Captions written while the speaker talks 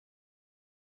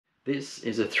This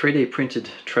is a 3D printed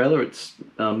trailer. It's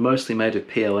mostly made of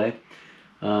PLA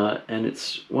and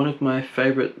it's one of my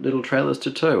favorite little trailers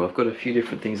to tow. I've got a few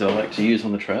different things I like to use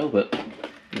on the trail, but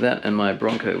that and my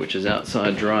Bronco, which is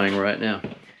outside drying right now.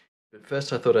 But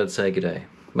first I thought I'd say good day.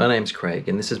 My name's Craig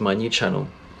and this is my new channel,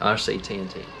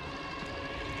 RC-TNT.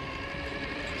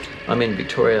 I'm in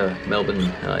Victoria, Melbourne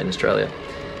in Australia,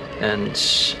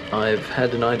 and I've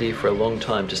had an idea for a long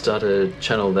time to start a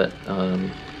channel that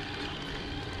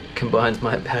combines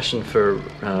my passion for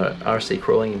RC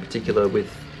crawling in particular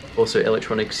with also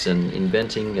electronics and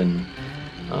inventing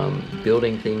and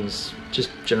building things, just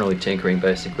generally tinkering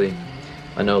basically.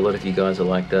 I know a lot of you guys are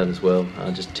like that as well,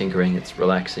 just tinkering. It's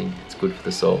relaxing, it's good for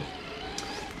the soul,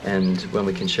 and when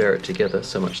we can share it together,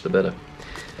 so much the better.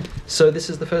 So this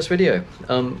is the first video.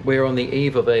 We're on the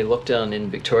eve of a lockdown in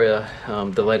Victoria.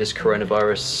 The latest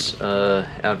coronavirus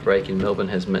outbreak in Melbourne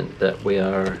has meant that we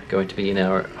are going to be in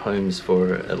our homes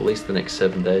for at least the next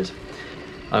 7 days.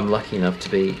 I'm lucky enough to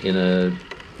be in a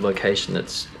location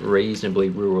that's reasonably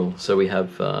rural, so we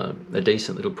have a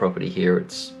decent little property here.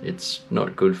 It's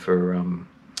not good for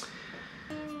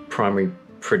primary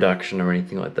production or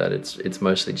anything like that. It's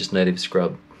mostly just native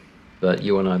scrub. But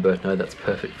you and I both know that's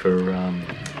perfect for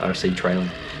RC trailing.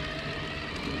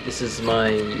 This is my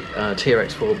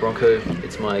TRX4 Bronco.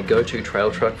 It's my go-to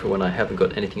trail truck for when I haven't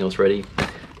got anything else ready.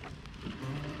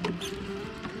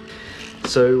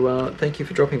 So thank you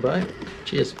for dropping by.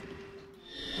 Cheers.